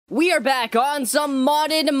We are back on some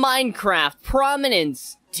modded Minecraft,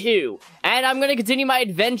 Prominence 2, and I'm gonna continue my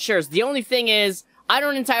adventures. The only thing is, I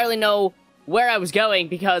don't entirely know where I was going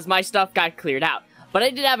because my stuff got cleared out. But I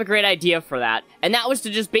did have a great idea for that, and that was to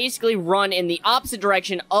just basically run in the opposite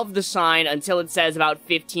direction of the sign until it says about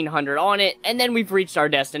 1500 on it, and then we've reached our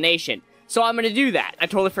destination. So I'm gonna do that. I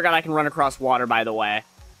totally forgot I can run across water, by the way.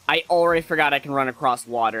 I already forgot I can run across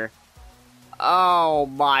water. Oh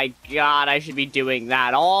my god, I should be doing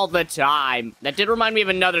that all the time. That did remind me of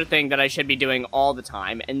another thing that I should be doing all the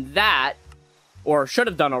time, and that, or should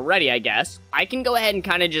have done already, I guess, I can go ahead and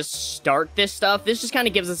kind of just start this stuff. This just kind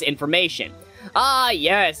of gives us information. Ah,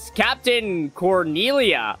 yes, Captain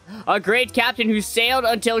Cornelia, a great captain who sailed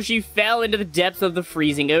until she fell into the depths of the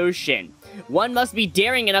freezing ocean. One must be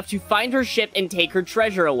daring enough to find her ship and take her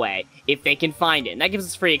treasure away, if they can find it. And that gives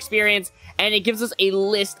us free experience, and it gives us a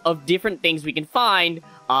list of different things we can find,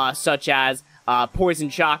 such as poison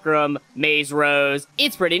chakram, maze rose.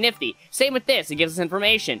 It's pretty nifty. Same with this, it gives us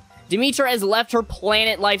information. Demetra has left her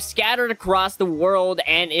planet life scattered across the world,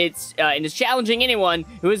 and is challenging anyone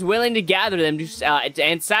who is willing to gather them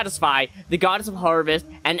and satisfy the goddess of harvest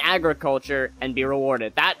and agriculture and be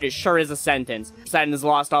rewarded. That sure is a sentence. Poseidon has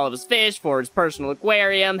lost all of his fish for his personal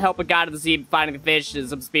aquarium. Help a god of the sea finding the fish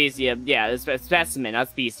is subspecium. Yeah, it's a specimen,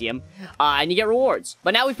 not specium. And you get rewards.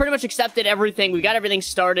 But now we've pretty much accepted everything. We got everything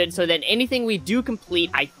started, so that anything we do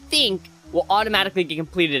complete, I think, will automatically get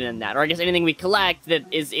completed in that. Or I guess anything we collect that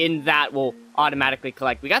is in that will automatically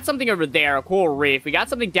collect. We got something over there, a coral reef. We got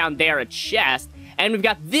something down there, a chest. And we've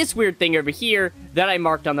got this weird thing over here that I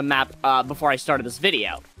marked on the map before I started this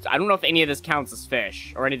video. So I don't know if any of this counts as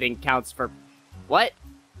fish, or anything counts for... What?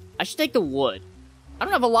 I should take the wood. I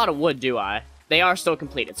don't have a lot of wood, do I? They are still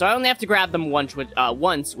completed. So I only have to grab them once,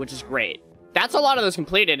 which is great. That's a lot of those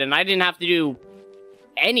completed, and I didn't have to do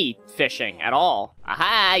any fishing at all.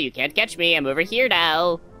 Aha, you can't catch me. I'm over here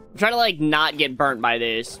now. I'm trying to, like, not get burnt by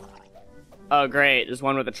this. Oh, great. There's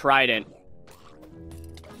one with a trident.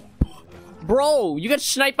 Bro, you got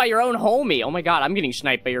sniped by your own homie. Oh my god, I'm getting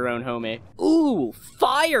sniped by your own homie. Ooh,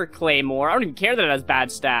 fire claymore. I don't even care that it has bad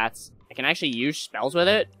stats. I can actually use spells with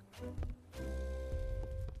it.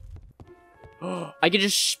 I could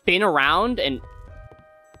just spin around and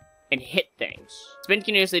hit things. Spin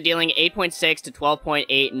continuously, dealing 8.6 to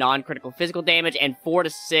 12.8 non-critical physical damage and 4 to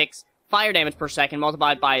 6 fire damage per second,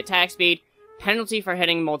 multiplied by attack speed. Penalty for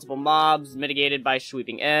hitting multiple mobs, mitigated by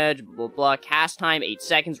sweeping edge, blah, blah, blah. Cast time, 8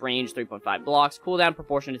 seconds, range, 3.5 blocks, cooldown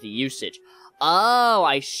proportionate to usage. Oh,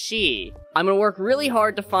 I see. I'm gonna work really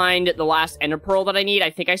hard to find the last ender pearl that I need.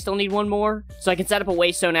 I think I still need one more. So I can set up a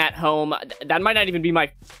waystone at home. That might not even be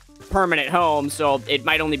my permanent home, so it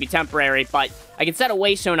might only be temporary, but I can set a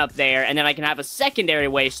waystone up there, and then I can have a secondary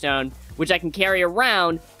waystone, which I can carry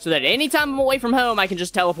around, so that anytime I'm away from home, I can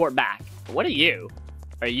just teleport back. What are you?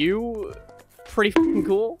 Are you pretty f***ing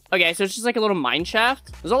cool? Okay, so it's just like a little mine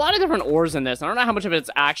shaft. There's a lot of different ores in this. I don't know how much of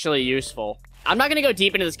it's actually useful. I'm not gonna go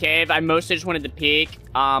deep into this cave. I mostly just wanted to peek.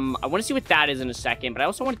 I want to see what that is in a second, but I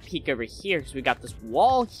also want to peek over here, because we got this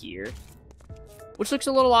wall here, which looks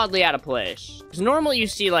a little oddly out of place. Because normally you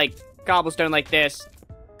see, like, cobblestone like this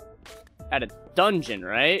at a dungeon,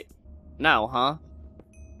 right? No, huh?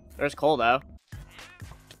 There's coal, though.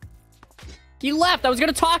 He left! I was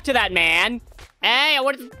gonna talk to that man! Hey,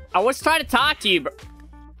 I was trying to talk to you, bro.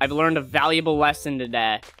 I've learned a valuable lesson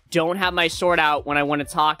today. Don't have my sword out when I want to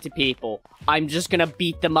talk to people. I'm just gonna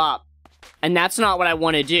beat them up. And that's not what I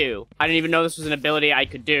want to do. I didn't even know this was an ability I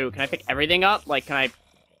could do. Can I pick everything up? Like, can I...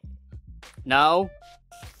 No?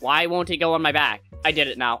 Why won't it go on my back? I did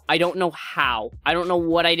it now. I don't know how. I don't know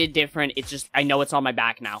what I did different. It's just, I know it's on my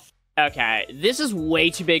back now. Okay, this is way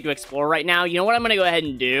too big to explore right now. You know what I'm gonna go ahead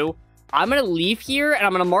and do? I'm gonna leave here, and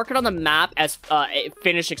I'm gonna mark it on the map as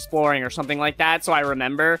finish exploring or something like that, so I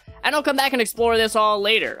remember. And I'll come back and explore this all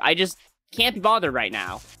later. I just can't be bothered right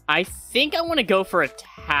now. I think I want to go for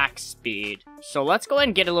attack speed. So let's go ahead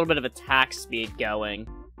and get a little bit of attack speed going.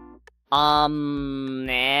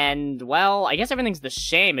 And, well, I guess everything's the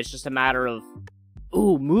same. It's just a matter of...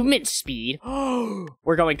 Ooh, movement speed.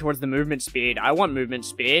 We're going towards the movement speed. I want movement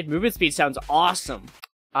speed. Movement speed sounds awesome.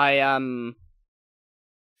 I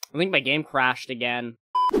think my game crashed again.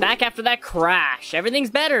 Back after that crash. Everything's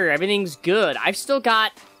better. Everything's good. I've still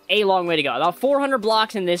got a long way to go. About 400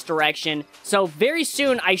 blocks in this direction. So very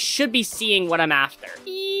soon, I should be seeing what I'm after.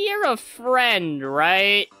 You're a friend,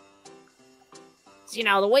 right? You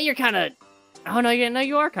know, the way you're kind of... Oh, no,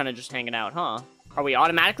 you are kind of just hanging out, huh? Are we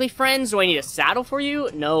automatically friends? Do I need a saddle for you?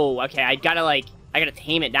 No. Okay, I gotta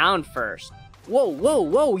tame it down first. Whoa, whoa,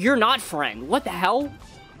 whoa, you're not friend. What the hell?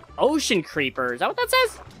 Ocean creeper. Is that what that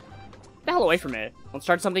says? the hell away from me. Don't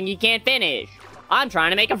start something you can't finish. I'm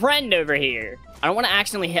trying to make a friend over here. I don't want to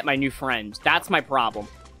accidentally hit my new friend. That's my problem.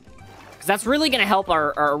 Because that's really going to help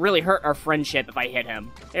or really hurt our friendship if I hit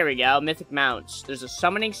him. There we go. Mythic mounts. There's a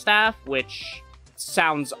summoning staff, which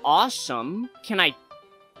sounds awesome. Can I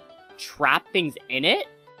trap things in it?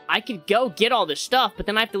 I could go get all this stuff, but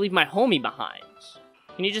then I have to leave my homie behind.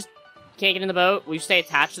 Can you just... Can't get in the boat? Will you stay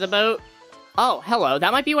attached to the boat? Oh, hello.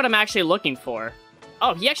 That might be what I'm actually looking for.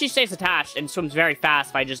 Oh, he actually stays attached and swims very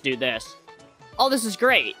fast if I just do this. Oh, this is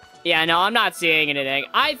great. Yeah, no, I'm not seeing anything.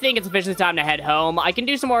 I think it's officially time to head home. I can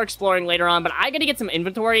do some more exploring later on, but I gotta get some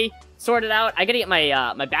inventory sorted out. I gotta get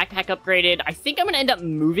my, my backpack upgraded. I think I'm gonna end up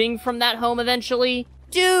moving from that home eventually.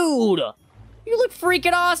 Dude! You look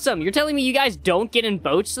freaking awesome! You're telling me you guys don't get in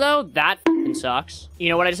boats, though? That f***ing sucks. You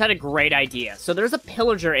know what? I just had a great idea. So there's a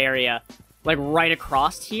pillager area, like, right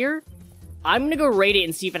across here. I'm gonna go raid it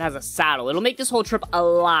and see if it has a saddle. It'll make this whole trip a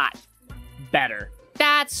lot better.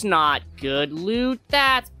 That's not good loot.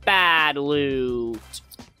 That's bad loot.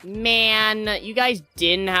 Man, you guys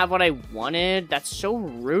didn't have what I wanted. That's so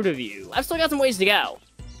rude of you. I've still got some ways to go.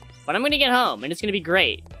 But I'm gonna get home, and it's gonna be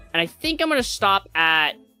great. And I think I'm gonna stop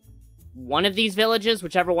at one of these villages,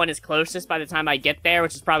 whichever one is closest by the time I get there,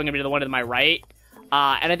 which is probably gonna be the one to my right.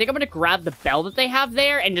 And I think I'm gonna grab the bell that they have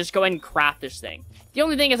there and just go ahead and craft this thing. The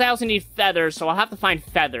only thing is I also need feathers, so I'll have to find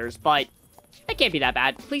feathers, but that can't be that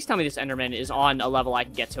bad. Please tell me this Enderman is on a level I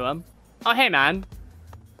can get to him. Oh, hey, man.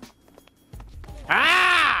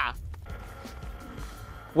 Ah!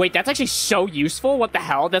 Wait, that's actually so useful? What the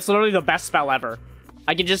hell? That's literally the best spell ever.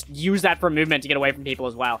 I can just use that for movement to get away from people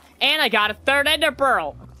as well. And I got a third ender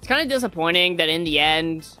pearl! It's kind of disappointing that in the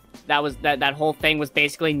end, that whole thing was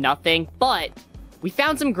basically nothing, but we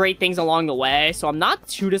found some great things along the way, so I'm not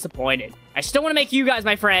too disappointed. I still want to make you guys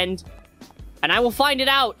my friend, and I will find it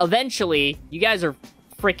out eventually. You guys are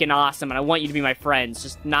freaking awesome, and I want you to be my friends,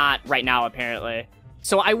 just not right now, apparently.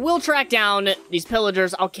 So I will track down these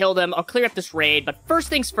pillagers, I'll kill them, I'll clear up this raid, but first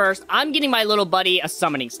things first, I'm getting my little buddy a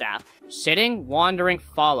summoning staff. Sitting, wandering,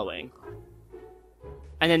 following.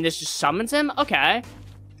 And then this just summons him? Okay.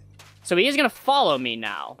 So he is gonna follow me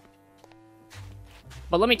now.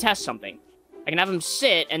 But let me test something. I can have him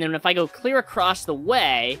sit, and then if I go clear across the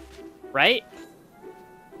way, right?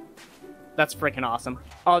 That's freaking awesome.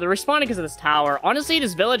 Oh, they're respawning because of this tower. Honestly,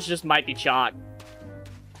 this village just might be chalk.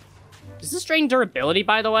 Does this drain durability,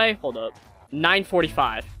 by the way? Hold up.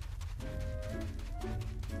 945.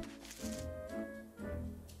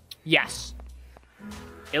 Yes.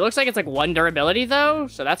 It looks like it's like 1 durability, though,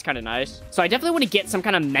 so that's kind of nice. So I definitely want to get some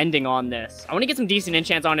kind of mending on this. I want to get some decent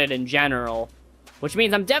enchants on it in general, which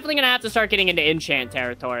means I'm definitely going to have to start getting into enchant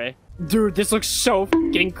territory. Dude, this looks so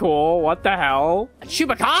f***ing cool. What the hell? A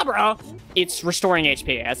chupacabra? It's restoring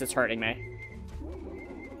HP as it's hurting me.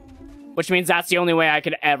 Which means that's the only way I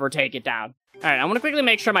could ever take it down. Alright, I'm gonna quickly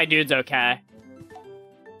make sure my dude's okay.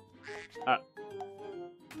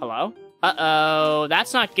 Hello? Uh-oh,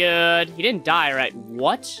 that's not good. He didn't die, right?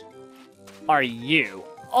 What are you?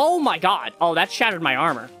 Oh my god. Oh, that shattered my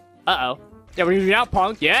armor. Uh-oh. Yeah, what are you doing now,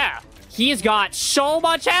 punk? Yeah. He's got so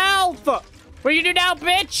much health! What are you doing now,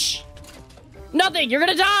 bitch? Nothing! You're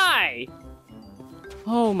gonna die!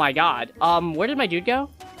 Oh my god. Where did my dude go?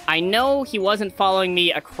 I know he wasn't following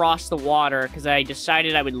me across the water because I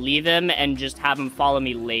decided I would leave him and just have him follow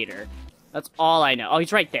me later. That's all I know. Oh,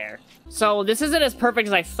 he's right there. So this isn't as perfect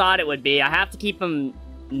as I thought it would be. I have to keep him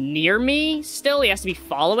near me still. He has to be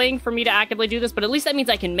following for me to actively do this, but at least that means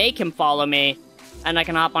I can make him follow me and I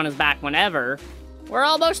can hop on his back whenever. We're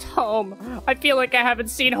almost home. I feel like I haven't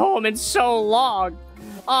seen home in so long.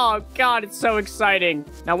 Oh, God, it's so exciting.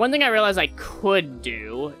 Now, one thing I realized I could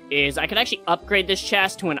do is I could actually upgrade this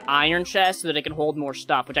chest to an iron chest so that it can hold more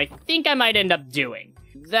stuff, which I think I might end up doing.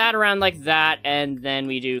 That around like that, and then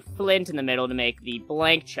we do flint in the middle to make the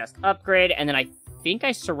blank chest upgrade, and then I think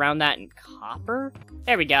I surround that in copper?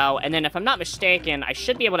 There we go, and then if I'm not mistaken, I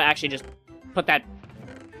should be able to actually just put that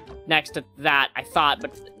next to that, I thought,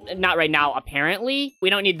 but not right now, apparently. We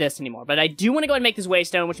don't need this anymore, but I do want to go ahead and make this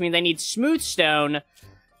waystone, which means I need smooth stone,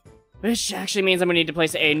 which actually means I'm going to need to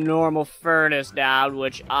place a normal furnace down,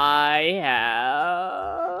 which I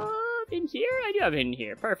have in here? I do have it in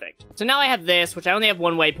here. Perfect. So now I have this, which I only have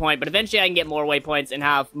 1 waypoint, but eventually I can get more waypoints and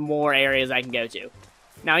have more areas I can go to.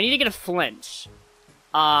 Now, I need to get a flint.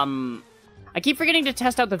 I keep forgetting to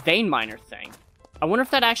test out the vein miner thing. I wonder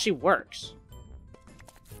if that actually works.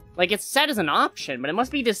 Like, it's set as an option, but it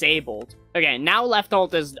must be disabled. Okay, now left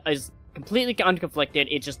alt is completely unconflicted.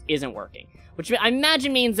 It just isn't working. Which I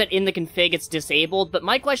imagine means that in the config it's disabled, but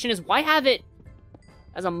my question is, why have it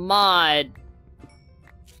as a mod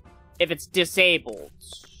if it's disabled?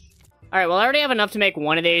 Alright, well, I already have enough to make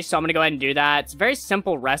one of these, so I'm gonna go ahead and do that. It's a very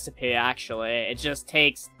simple recipe, actually. It just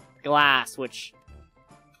takes glass, which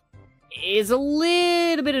is a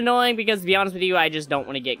little bit annoying because, to be honest with you, I just don't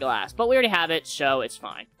want to get glass. But we already have it, so it's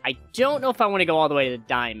fine. I don't know if I want to go all the way to the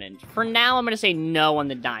diamond. For now, I'm going to say no on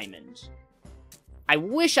the diamond. I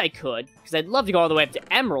wish I could, because I'd love to go all the way up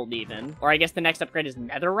to emerald, even. Or I guess the next upgrade is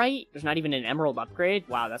netherite? There's not even an emerald upgrade?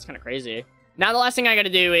 Wow, that's kind of crazy. Now, the last thing I got to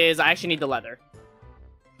do is I actually need the leather.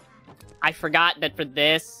 I forgot that for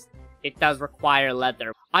this, it does require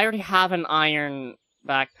leather. I already have an iron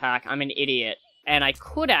backpack. I'm an idiot. And I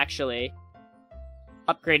could actually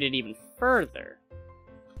upgrade it even further.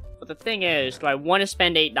 But the thing is, do I want to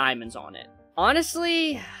spend 8 diamonds on it?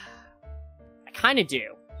 Honestly, I kind of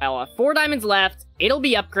do. I'll have 4 diamonds left. It'll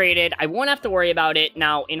be upgraded. I won't have to worry about it.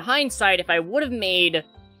 Now, in hindsight, if I would have made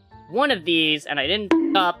one of these and I didn't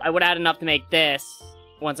f up, I would have had enough to make this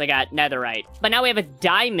once I got netherite. But now we have a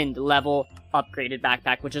diamond level upgraded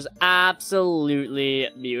backpack, which is absolutely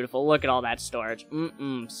beautiful. Look at all that storage.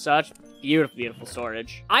 Such beautiful, beautiful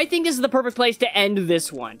storage. I think this is the perfect place to end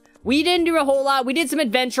this one. We didn't do a whole lot. We did some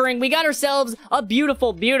adventuring. We got ourselves a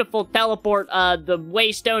beautiful, beautiful teleport, the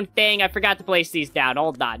waystone thing. I forgot to place these down.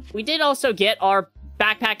 Hold on. We did also get our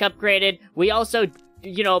backpack upgraded. We also,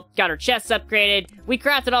 you know, got our chests upgraded. We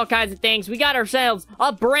crafted all kinds of things. We got ourselves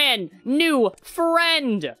a brand new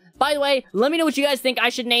friend. By the way, let me know what you guys think I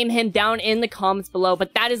should name him down in the comments below.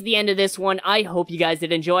 But that is the end of this one. I hope you guys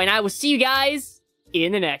did enjoy, and I will see you guys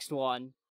in the next one.